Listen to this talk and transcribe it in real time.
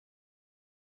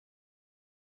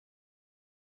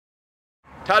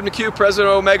Todd McHugh, President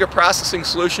of Omega Processing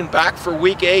Solution, back for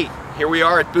week 8. Here we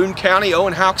are at Boone County,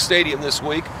 Owen Houck Stadium this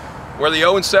week, where the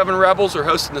 0-7 Rebels are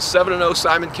hosting the 7-0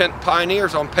 Simon Kenton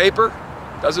Pioneers. On paper,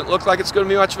 doesn't look like it's going to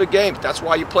be much of a game, but that's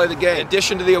why you play the game. In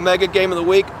addition to the Omega game of the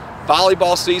week,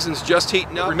 volleyball season's just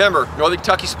heating up. Remember,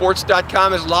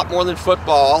 NorthernKentuckySports.com is a lot more than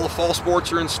football. All the fall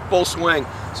sports are in full swing.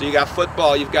 So you got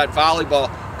football, you've got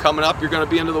volleyball. Coming up, you're going to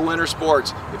be into the winter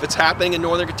sports. If it's happening in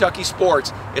Northern Kentucky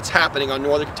sports, it's happening on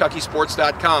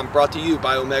NorthernKentuckySports.com, brought to you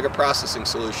by Omega Processing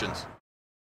Solutions.